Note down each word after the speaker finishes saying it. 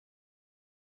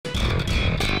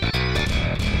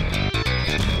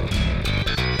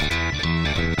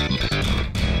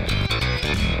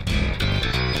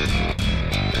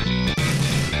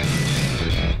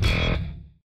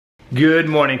Good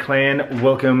morning, clan.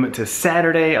 Welcome to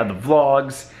Saturday of the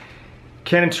vlogs.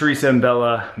 Ken and Teresa and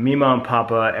Bella, me, mom,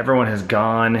 papa, everyone has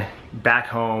gone back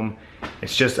home.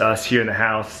 It's just us here in the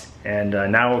house, and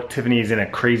now Tiffany's in a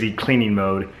crazy cleaning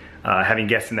mode, having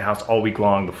guests in the house all week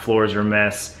long. The floors are a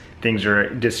mess, things are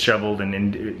disheveled and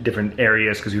in different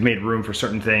areas because we've made room for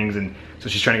certain things, and so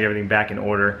she's trying to get everything back in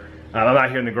order. I'm out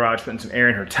here in the garage putting some air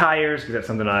in her tires because that's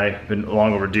something I've been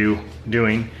long overdue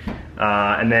doing.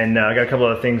 And then I got a couple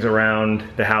of things around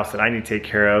the house that I need to take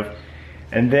care of.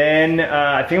 And then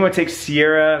I think I'm gonna take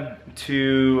Sierra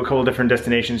to a couple of different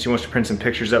destinations. She wants to print some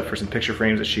pictures up for some picture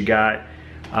frames that she got.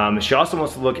 She also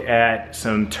wants to look at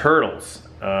some turtles.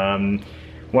 One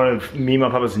of me and my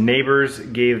papa's neighbors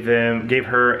gave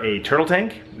her a turtle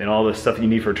tank and all the stuff that you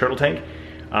need for a turtle tank.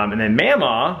 And then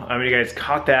Mama, I mean, you guys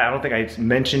caught that. I don't think I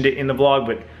mentioned it in the vlog,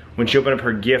 but when she opened up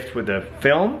her gift with the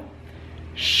film,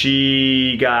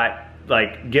 she got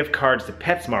like gift cards to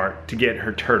PetSmart to get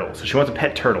her turtle. So she wants a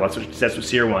pet turtle. That's what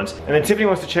Sierra wants. And then Tiffany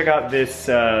wants to check out this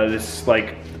this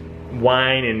like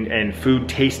wine and food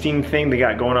tasting thing they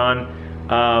got going on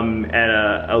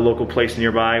at a local place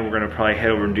nearby. We're gonna probably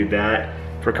head over and do that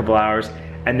for a couple hours.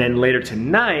 And then later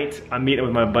tonight, I'm meeting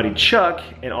with my buddy Chuck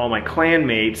and all my clan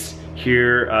mates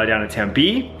here down in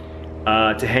Tempe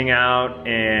to hang out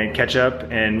and catch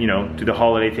up and, you know, do the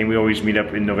holiday thing. We always meet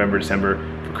up in November, December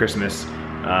for Christmas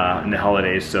and the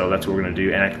holidays, so that's what we're gonna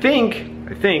do. And I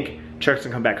think Chuck's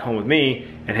gonna come back home with me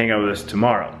and hang out with us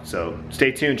tomorrow. So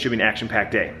stay tuned, should be an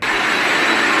action-packed day.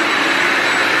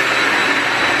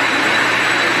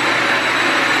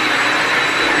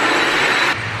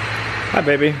 Hi,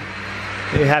 baby.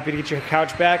 Are you happy to get your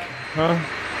couch back, huh?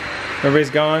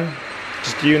 Everybody's gone,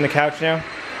 just you and the couch now?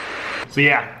 So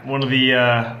yeah, one of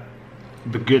the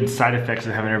good side effects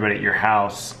of having everybody at your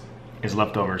house is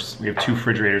leftovers. We have 2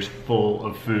 refrigerators full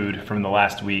of food from the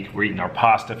last week. We're eating our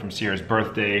pasta from Sierra's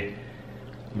birthday.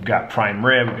 We've got prime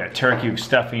rib, we've got turkey, we've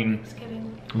stuffing.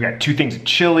 We've got 2 things of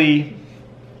chili.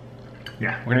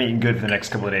 Yeah, we're gonna be eating good for the next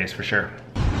couple of days for sure.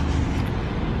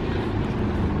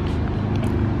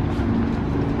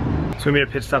 So we made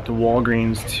a pit stop to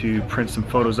Walgreens to print some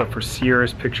photos up for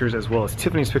Sierra's pictures as well as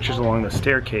Tiffany's pictures along the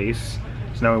staircase.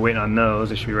 So now we're waiting on those.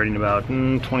 They should be ready in about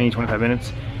 20-25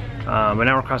 minutes. But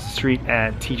now we're across the street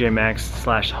at TJ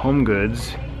Maxx/Home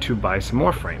Goods to buy some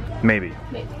more frame. Maybe.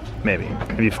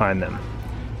 If you find them.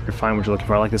 If you find what you're looking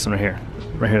for. I like this one right here.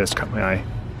 Right here, that's caught my eye.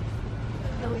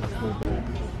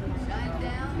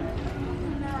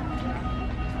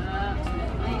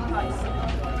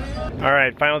 All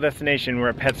right, final destination. We're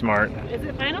at PetSmart. Is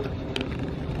it final?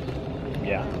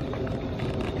 Yeah.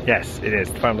 Yes, it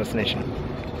is. The final destination.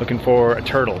 Looking for a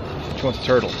turtle. She wants a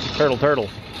turtle. Turtle.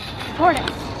 Tortoise.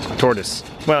 A tortoise.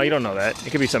 Well, you don't know that. It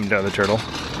could be something to other turtle.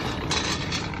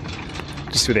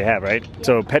 Just who they have, right? Yeah.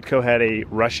 So Petco had a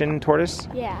Russian tortoise?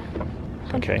 Yeah.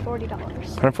 Okay. $140.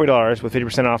 $140 with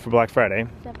 50% off for Black Friday.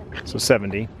 70. So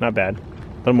 70. Not bad.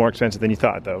 A little more expensive than you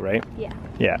thought, though, right? Yeah.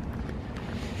 Yeah.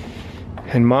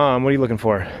 And Mom, what are you looking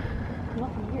for?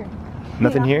 Nothing here.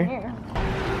 Nothing here?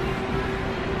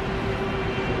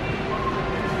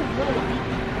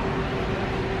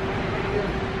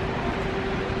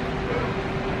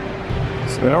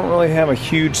 So they don't really have a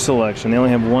huge selection. They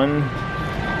only have one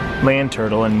land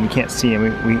turtle and we can't see him.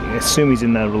 We assume he's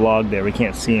in that log there. We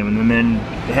can't see him. And then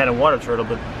they had a water turtle,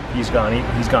 but he's gone.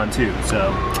 He's gone too.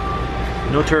 So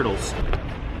no turtles.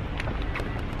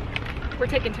 We're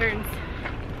taking turns.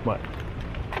 What?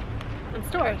 On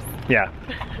stores. Yeah.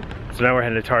 So now we're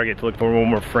headed to Target to look for one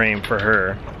more frame for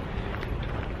her.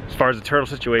 As far as the turtle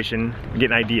situation, we're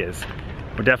getting ideas.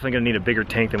 We're definitely gonna need a bigger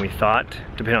tank than we thought,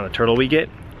 depending on the turtle we get.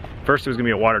 First it was gonna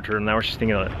be a water turtle, now we're just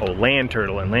thinking of a land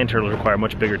turtle, and land turtles require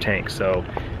much bigger tanks. So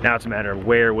now it's a matter of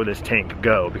where will this tank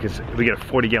go, because if we get a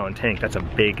 40-gallon tank, that's a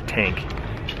big tank.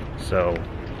 So,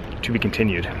 to be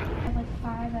continued.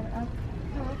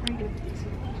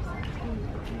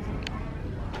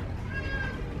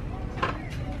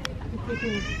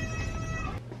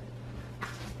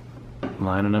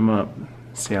 Lining them up,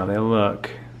 see how they look.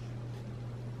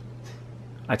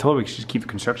 I told her we should keep the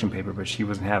construction paper, but she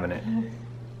wasn't having it.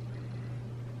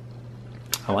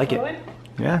 I like it.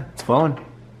 Yeah, it's flowing.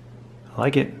 I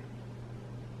like it.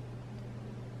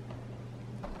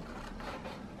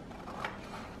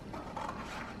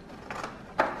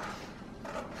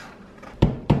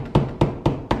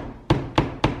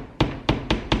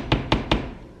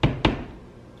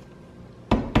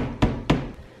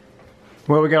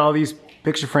 Well, we got all these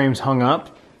picture frames hung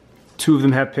up. 2 of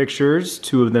them have pictures,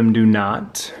 2 of them do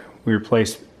not. We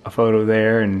replaced a photo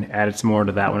there and added some more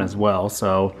to that one as well.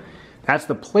 So that's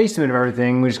the placement of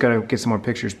everything. We just gotta get some more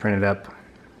pictures printed up.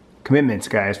 commitments,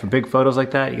 guys. For big photos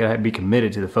like that, you gotta be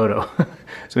committed to the photo.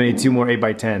 So we need 2 more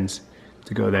 8x10s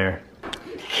to go there.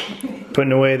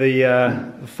 Putting away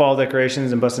the fall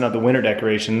decorations and busting out the winter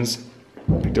decorations.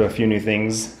 Picked up a few new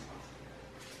things.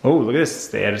 Oh, look at this.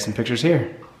 They added some pictures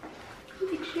here.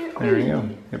 There we go.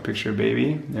 Got a picture of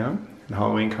baby, yeah. The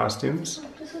Halloween costumes.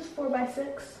 This is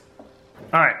 4x6.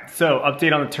 All right, so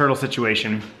update on the turtle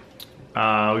situation.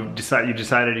 You decided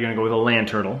you're gonna go with a land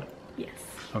turtle. Yes.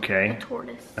 Okay. A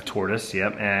tortoise. A tortoise,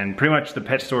 yep. And pretty much the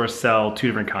pet stores sell 2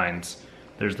 different kinds.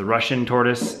 There's the Russian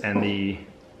tortoise and the...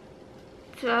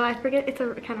 So I forget, it's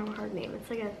a kind of a hard name. It's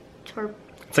like a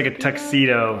It's like a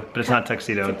tuxedo, but it's not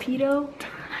tuxedo. Torpedo?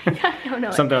 I don't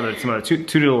know. Some other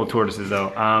two little tortoises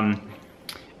though.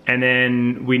 And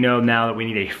then we know now that we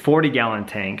need a 40-gallon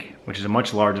tank, which is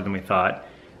much larger than we thought.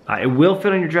 It will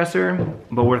fit on your dresser,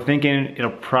 but we're thinking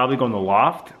it'll probably go in the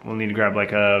loft. We'll need to grab like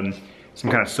some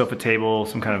kind of sofa table,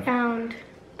 some kind of... Found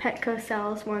Pkwy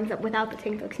sells ones that without the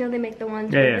tank though. 'Cause you know they make the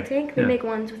ones Yeah, with the tank? They make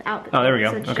ones without the tank. Oh, there we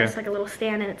go. So it's Okay. just like a little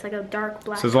stand and it's like a dark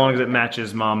black. So as long as it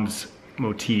matches Mom's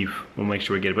motif, we'll make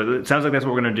sure we get it. But it sounds like that's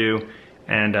what we're gonna do.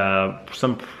 And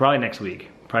probably next week.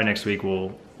 Probably next week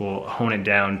we'll hone it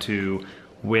down to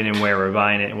when and where we're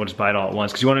buying it, and we'll just buy it all at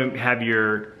once. Because you want to have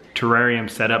your terrarium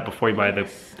set up before you buy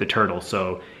the turtle.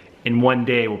 So in one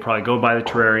day we'll probably go buy the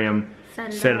terrarium,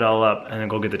 set it all up, and then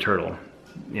go get the turtle.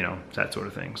 You know, that sort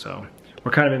of thing. So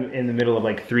we're kind of in the middle of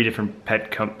like 3 different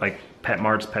pet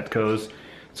marts, Petcos.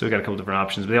 So we got a couple different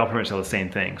options, but they all pretty much sell the same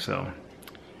thing. So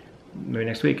maybe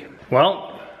next week.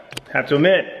 Well, have to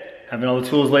admit, having all the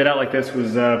tools laid out like this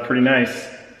was pretty nice.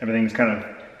 Everything's kind of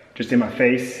just in my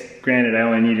face. Granted, I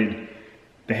only needed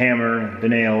the hammer, the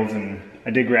nails, and I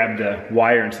did grab the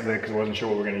wire and stuff like that because I wasn't sure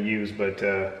what we were gonna use, but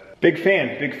big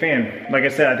fan, big fan. Like I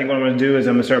said, I think what I'm gonna do is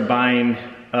I'm gonna start buying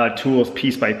tools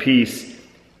piece by piece,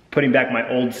 putting back my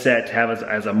old set to have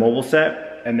as a mobile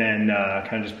set, and then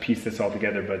kind of just piece this all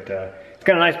together. But it's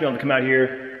kind of nice to be able to come out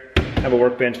here, have a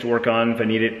workbench to work on if I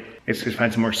need it. It's just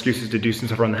find some more excuses to do some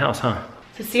stuff around the house, huh?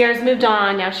 So Sierra's moved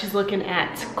on. Now she's looking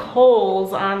at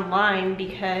Kohl's online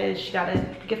because she got a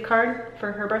gift card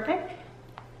for her birthday.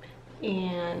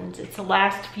 And it's the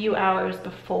last few hours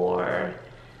before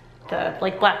the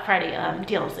Black Friday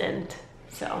deals end.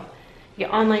 So you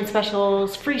get online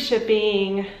specials, free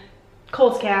shipping,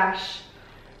 Kohl's Cash.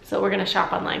 So we're gonna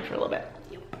shop online for a little bit.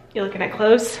 You looking at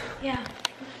clothes? Yeah.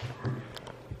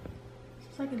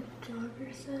 It's like a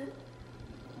jogger set.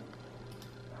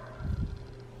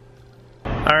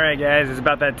 All right, guys, it's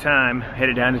about that time.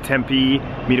 Headed down to Tempe,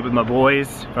 meet up with my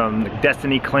boys from the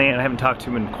Destiny clan. I haven't talked to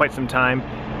them in quite some time.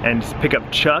 And just pick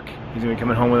up Chuck. He's gonna be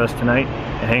coming home with us tonight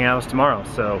and hang out with us tomorrow.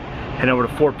 So heading over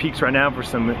to 4 Peaks right now for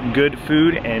some good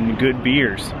food and good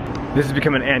beers. This has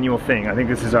become an annual thing. I think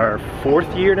this is our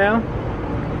 4th year now,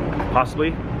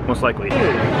 possibly, most likely.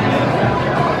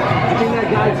 I think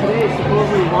that guy today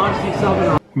supposedly launched himself in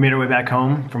a... We made our way back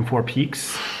home from 4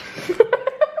 Peaks.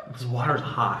 This water's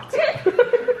hot.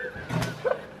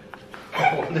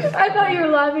 I thought you were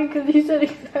laughing because you said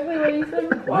exactly what you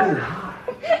said. Why is it hot?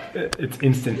 It's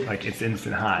instant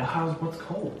hot. Well, what's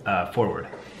cold? Forward.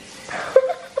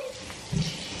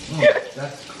 Oh,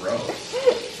 that's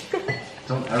gross.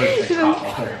 Don't ever take hot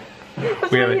water.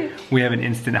 We have an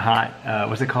instant hot.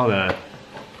 What's it called?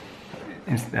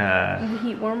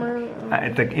 Heat warmer.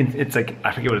 It's like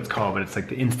I forget what it's called, but it's like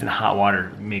the instant hot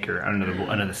water maker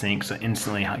under the sink. So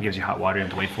instantly gives you hot water. You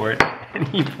have to wait for it, and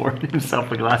he poured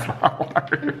himself a glass of hot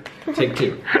water. Take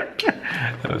 2.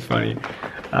 That was funny.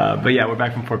 But yeah, we're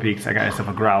back from 4 Peaks. I got myself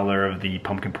a growler of the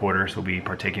pumpkin porter, so we'll be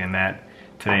partaking in that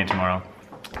today and tomorrow.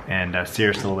 And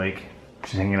Sierra's still awake.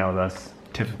 She's hanging out with us.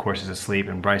 Tiff, of course, is asleep,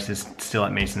 and Bryce is still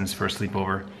at Mason's for a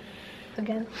sleepover.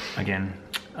 Again.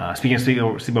 Speaking of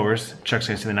sleepovers, Chuck's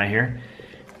gonna stay the night here,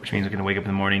 which means we're gonna wake up in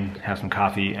the morning, have some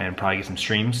coffee, and probably get some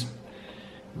streams.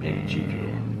 Maybe G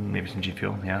Fuel. Maybe some G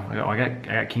Fuel, yeah. I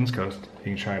got King's Coast.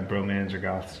 You can try Bromans or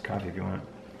Goth's coffee if you want.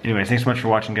 Anyways, thanks so much for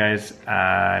watching, guys.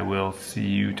 I will see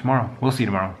you tomorrow. We'll see you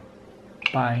tomorrow.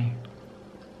 Bye.